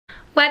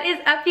What is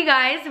up, you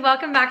guys?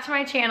 Welcome back to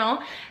my channel.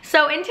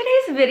 So in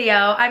today's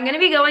video, I'm gonna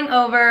be going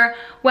over,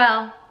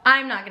 well,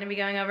 I'm not gonna be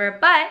going over,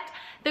 but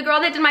the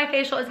girl that did my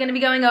facial is gonna be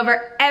going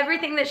over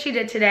everything that she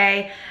did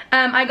today.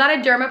 I got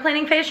a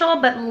dermaplaning facial,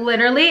 but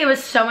literally it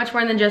was so much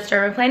more than just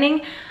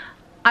dermaplaning.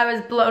 I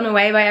was blown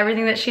away by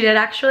everything that she did,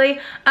 actually.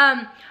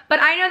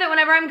 But I know that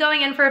whenever I'm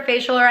going in for a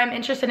facial or I'm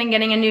interested in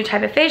getting a new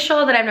type of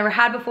facial that I've never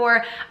had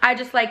before, I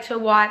just like to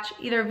watch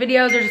either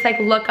videos or just like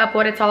look up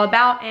what it's all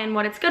about and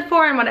what it's good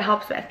for and what it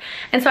helps with.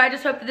 And so I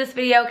just hope that this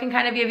video can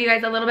kind of give you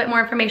guys a little bit more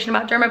information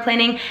about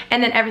dermaplaning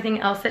and then everything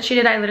else that she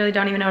did. I literally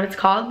don't even know what it's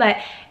called, but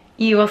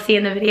you will see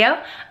in the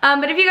video.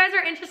 But if you guys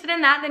are interested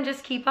in that, then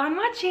just keep on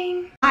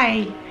watching.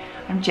 Hi,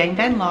 I'm Jane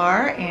Van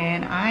Laar,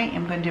 and I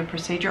am going to do a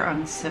procedure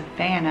on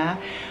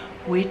Savannah,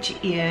 which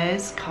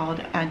is called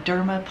a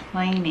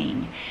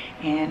dermaplaning,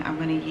 and I'm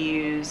going to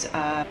use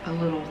a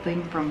little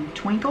thing from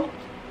Twinkle,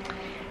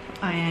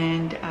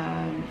 and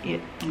I'm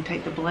going to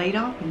take the blade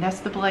off, and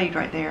that's the blade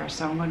right there.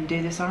 So I'm going to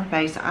do this on her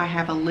face. I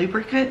have a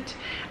lubricant.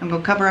 I'm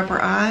going to cover up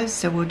her eyes,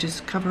 so we'll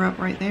just cover up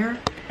right there.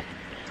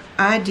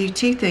 I do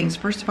two things.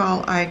 First of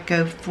all, I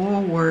go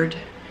forward,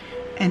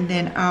 and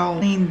then I'll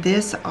clean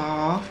this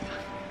off,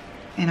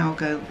 and I'll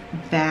go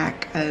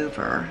back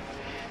over.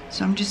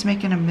 So I'm just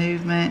making a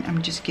movement.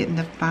 I'm just getting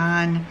the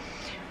fine,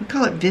 we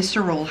call it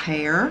visceral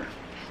hair.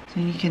 So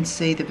you can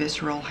see the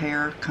visceral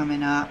hair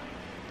coming up.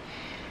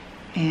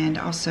 And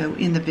also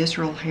in the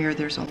visceral hair,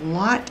 there's a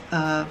lot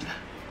of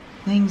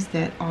things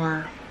that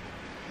are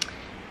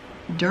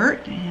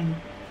dirt and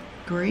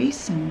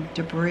grease and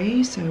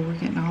debris. So we're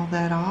getting all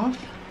that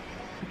off.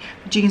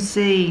 But you can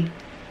see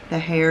the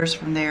hairs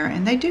from there,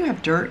 and they do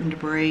have dirt and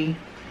debris.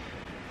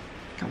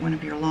 Got one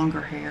of your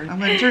longer hair. I'm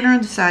going to turn her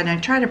on the side, and I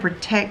try to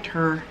protect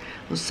her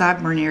little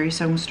sideburn area.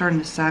 So I'm going to start in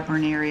the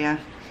sideburn area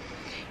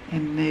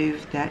and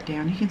move that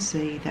down. You can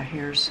see the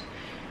hair's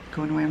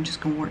going away. I'm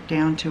just going to work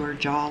down to her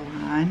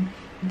jawline.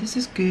 This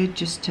is good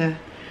just to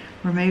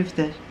remove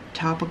the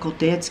topical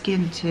dead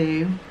skin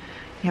too. You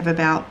have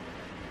about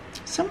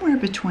somewhere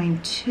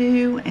between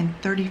 2 and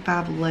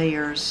 35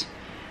 layers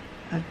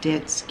of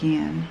dead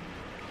skin.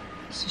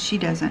 So she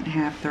doesn't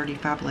have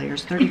 35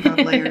 layers.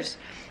 35 layers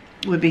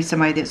would be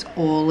somebody that's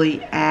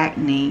oily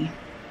acne.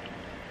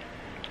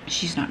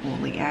 She's not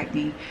oily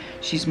acne.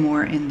 She's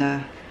more in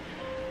the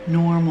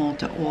normal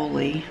to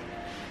oily.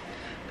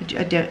 But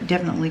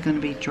definitely going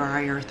to be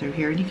drier through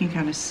here. And you can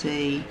kind of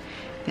see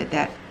that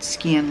that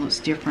skin looks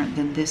different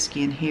than this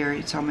skin here.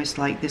 It's almost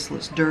like this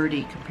looks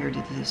dirty compared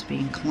to this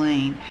being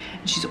clean.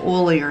 And she's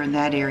oilier in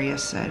that area,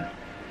 so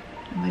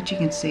what you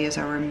can see as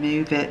I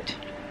remove it,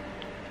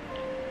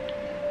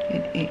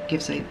 it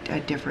gives a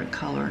different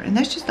color. And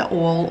that's just the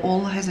oil.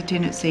 Oil has a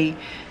tendency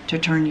to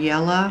turn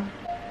yellow.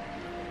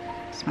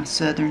 It's my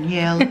southern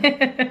yellow.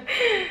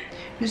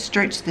 Just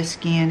stretch the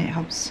skin. It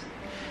helps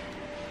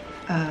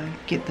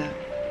get the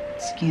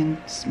skin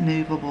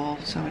movable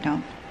so I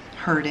don't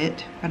hurt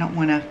it. I don't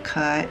want to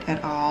cut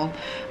at all.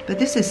 But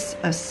this is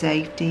a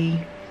safety,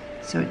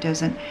 so it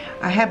doesn't.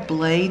 I have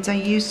blades I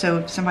use, so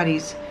if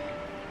somebody's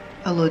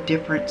a little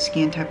different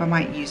skin type, I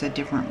might use a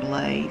different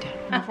blade.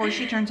 Before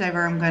she turns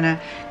over, I'm going to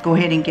go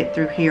ahead and get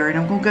through here, and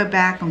I'm going to go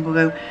back. I'm going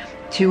to go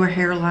to her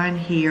hairline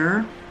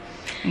here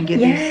and get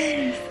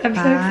these I'm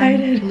so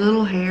excited.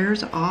 Little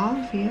hairs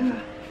off.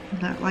 Yeah,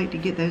 I'd like to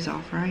get those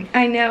off, right?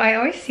 I know. I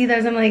always see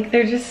those. I'm like,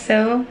 they're just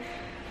so,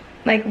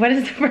 like, what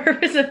is the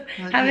purpose of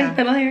having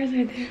little hairs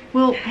right there?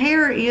 Well,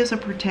 hair is a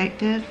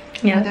protective.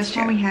 Yeah, that's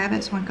why we have it.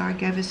 That's why God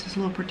gave us this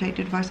little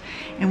protective device.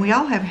 And we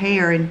all have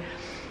hair and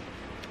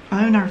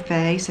on our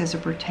face as a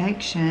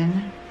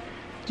protection.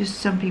 Just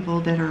some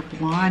people that are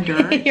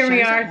blinder. Here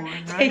we are, more,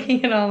 right?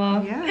 taking it all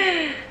off.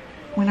 Yeah.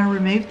 When I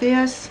remove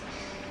this,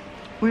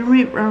 I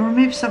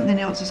remove something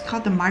else. It's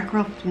called the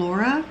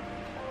microflora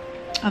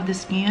of the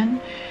skin.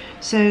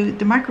 So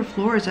the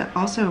microflora is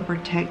also a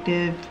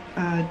protective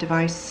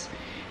device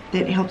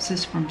that helps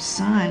us from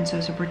sun. So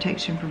it's a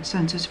protection from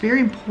sun. So it's very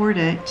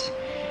important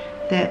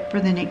that for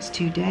the next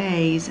 2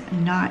 days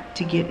not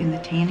to get in the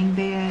tanning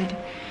bed.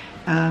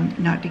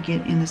 Not to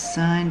get in the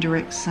sun,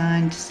 direct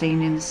sun,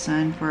 staying in the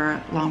sun for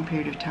a long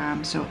period of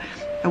time. So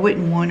I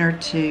wouldn't want her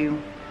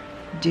to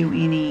do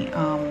any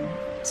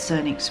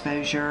sun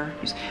exposure.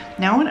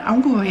 Now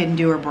I'm going to go ahead and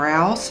do her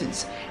brow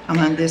since I'm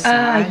on this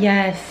side.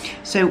 Yes.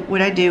 So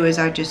what I do is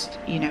I just,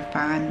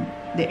 find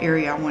the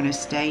area I want to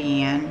stay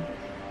in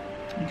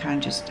and kind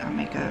of just, I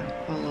make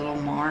a little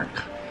mark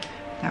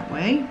that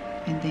way.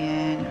 And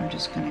then I'm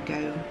just going to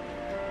go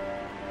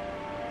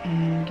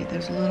and get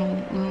those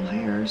little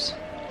hairs.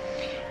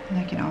 And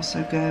I can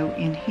also go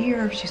in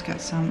here if she's got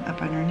some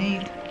up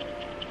underneath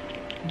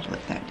and flip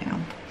that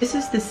down. This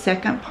is the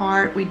second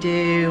part we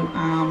do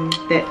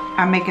that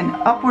I make an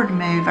upward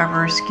move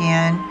over her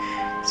skin.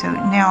 So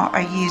now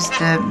I use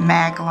the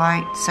mag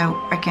light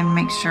so I can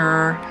make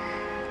sure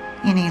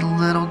any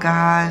little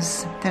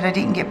guys that I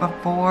didn't get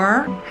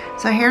before.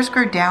 So hairs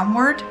grow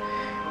downward.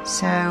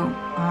 So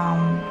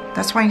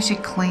that's why you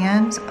should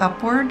cleanse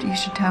upward. You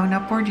should tone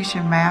upward. You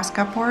should mask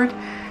upward.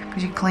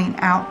 because you clean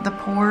out the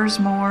pores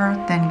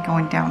more than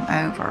going down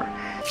over.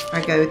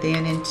 I go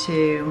then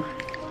into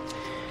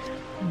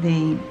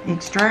the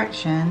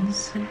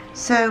extractions.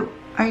 So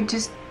I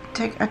just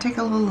take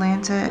a little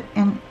lancet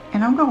and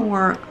I'm going to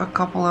work a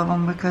couple of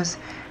them because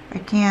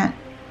I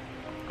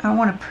don't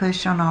want to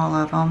push on all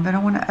of them, but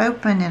I want to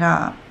open it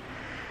up.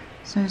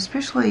 So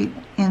especially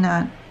in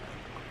an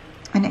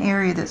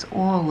area that's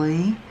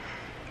oily,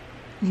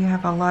 you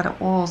have a lot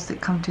of oils that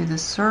come to the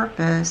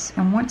surface,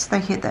 and once they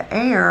hit the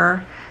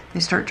air, they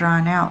start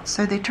drying out.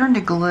 So they turn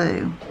to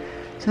glue.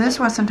 So that's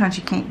why sometimes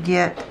you can't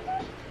get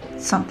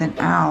something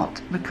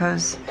out,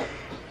 because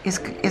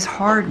it's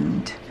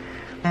hardened.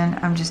 And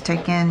I'm just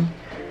taking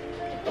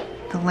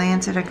the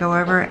lancet, I go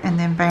over it, and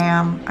then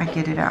bam, I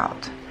get it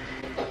out.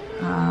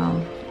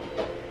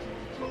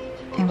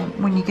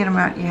 And when you get them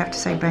out, you have to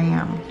say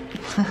bam.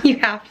 You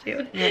have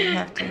to. Yeah, you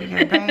have to. You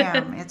go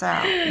bam, it's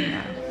out, you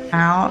know.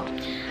 Out.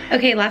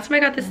 Okay, last time I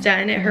got this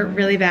done, it hurt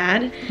really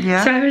bad.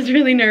 Yeah. So I was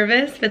really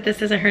nervous, but this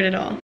doesn't hurt at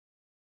all.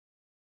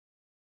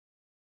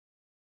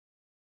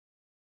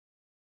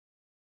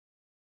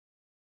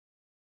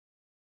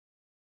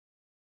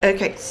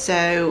 Okay,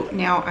 so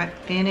now I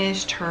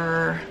finished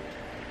her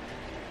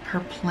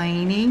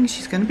planing.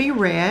 She's going to be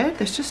red.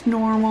 That's just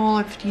normal.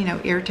 I've, you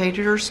know,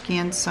 irritated her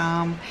skin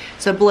some.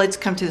 So blood's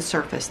come to the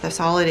surface.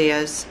 That's all it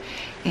is.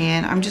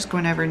 And I'm just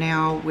going over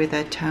now with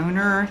a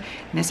toner,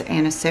 and it's an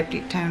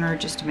antiseptic toner,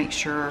 just to make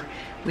sure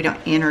we don't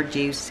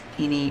introduce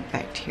any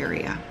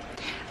bacteria.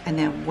 And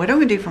then what I'm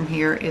going to do from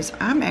here is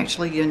I'm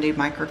actually going to do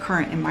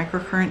microcurrent, and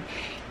microcurrent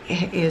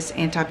is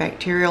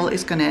antibacterial.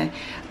 It's going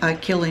to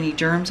kill any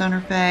germs on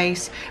her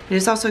face, but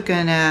it's also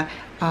going to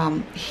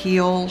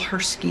heal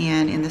her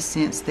skin in the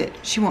sense that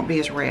she won't be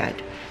as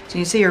red. So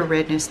you see her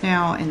redness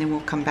now, and then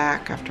we'll come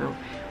back after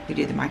we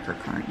do the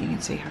microcurrent. You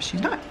can see how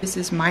she's not. This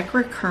is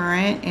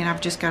microcurrent, and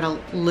I've just got a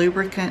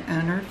lubricant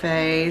on her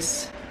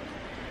face.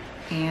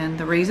 And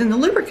the reason the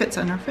lubricant's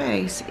on her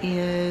face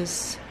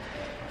is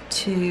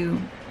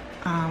to,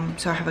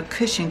 so I have a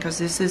cushion, because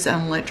this is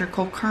an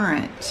electrical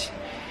current.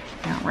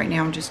 Now, right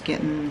now I'm just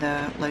getting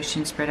the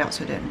lotion spread out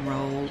so it doesn't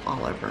roll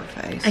all over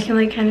her face. I can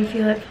like kind of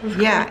feel it.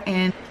 Yeah,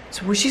 and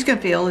so what she's gonna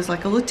feel is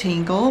like a little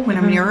tingle when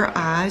I'm near her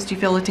eyes. Do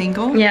you feel a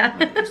tingle? Yeah.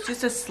 It's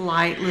just a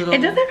slight little.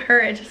 It doesn't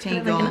hurt. It's just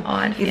tingle. kind of like an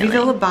odd feeling. If you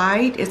feel a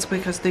bite, it's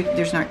because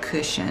there's not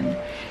cushion.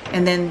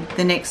 And then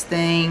the next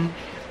thing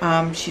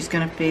she's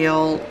gonna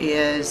feel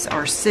is,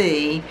 or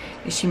see,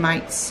 is she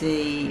might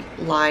see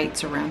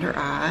lights around her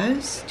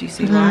eyes. Do you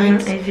see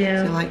lights? I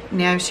do. So like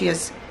now she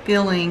has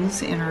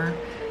fillings in her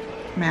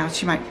mouth.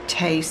 She might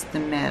taste the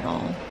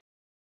metal.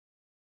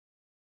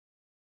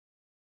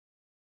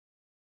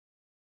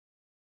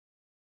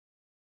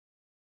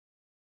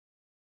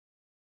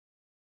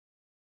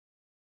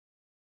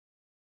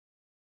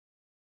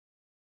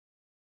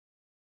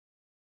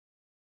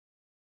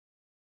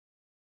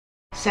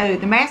 So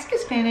the mask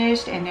is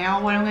finished, and now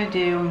what I'm going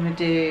to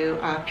do,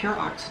 Pure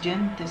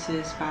Oxygen. This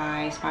is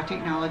by Spy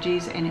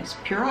Technologies, and it's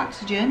Pure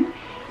Oxygen.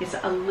 It's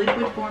a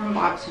liquid form of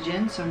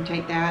oxygen, so I'm going to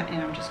take that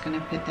and I'm just going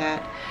to put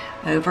that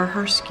over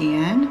her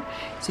skin.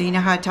 So you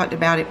know how I talked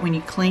about it, when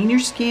you clean your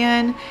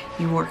skin,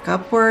 you work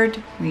upward.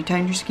 When you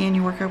tone your skin,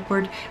 you work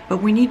upward.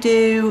 But when you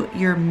do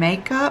your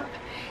makeup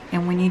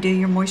and when you do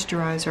your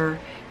moisturizer,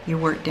 you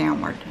work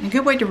downward. A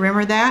good way to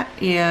remember that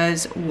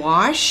is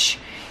wash.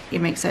 It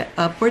makes it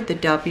upward. The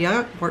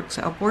W works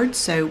upward,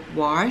 so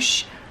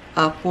wash,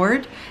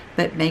 upward,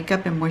 but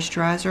makeup and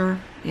moisturizer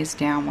is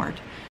downward.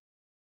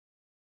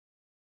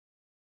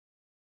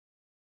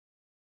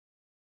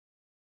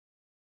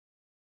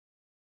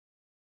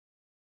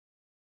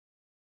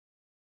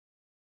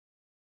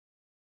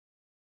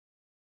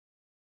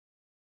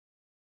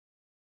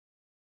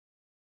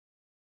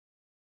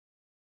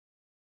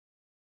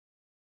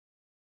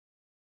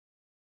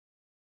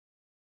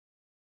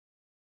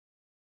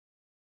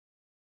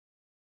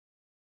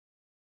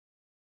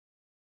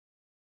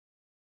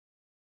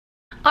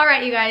 All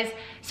right, you guys,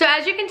 so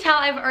as you can tell,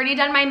 I've already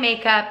done my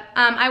makeup.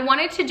 I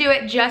wanted to do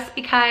it just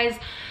because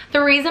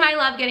the reason I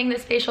love getting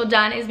this facial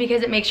done is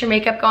because it makes your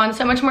makeup go on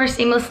so much more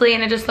seamlessly,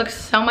 and it just looks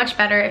so much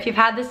better. If you've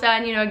had this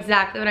done, you know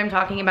exactly what I'm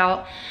talking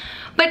about.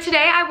 But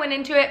today I went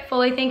into it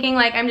fully thinking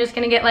like I'm just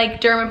gonna get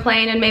like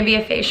dermaplane and maybe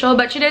a facial,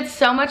 but she did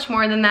so much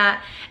more than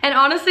that. And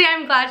honestly,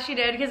 I'm glad she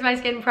did, because my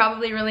skin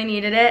probably really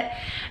needed it.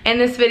 In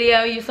this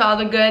video, you saw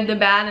the good, the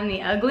bad, and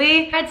the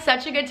ugly. I had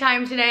such a good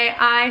time today.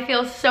 I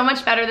feel so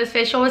much better. This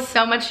facial was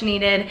so much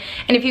needed.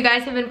 And if you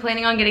guys have been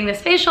planning on getting this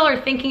facial or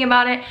thinking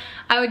about it,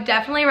 I would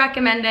definitely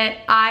recommend it.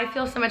 I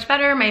feel so much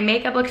better. My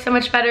makeup looks so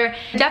much better.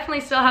 I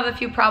definitely still have a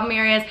few problem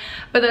areas,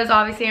 but those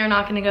obviously are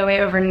not gonna go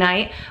away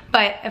overnight.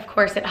 But of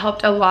course, it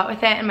helped a lot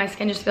with it, and my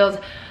skin just feels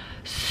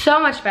so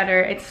much better.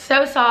 It's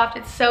so soft,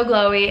 it's so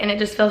glowy, and it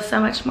just feels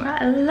so much more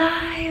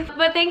alive.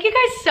 But thank you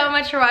guys so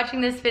much for watching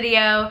this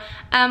video.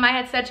 I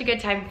had such a good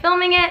time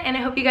filming it, and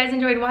I hope you guys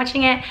enjoyed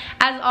watching it.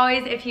 As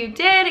always, if you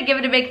did, give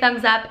it a big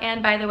thumbs up.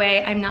 And by the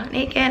way, I'm not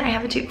naked, I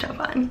have a tube top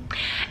on.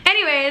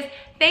 Anyways,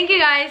 thank you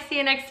guys, see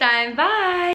you next time, bye.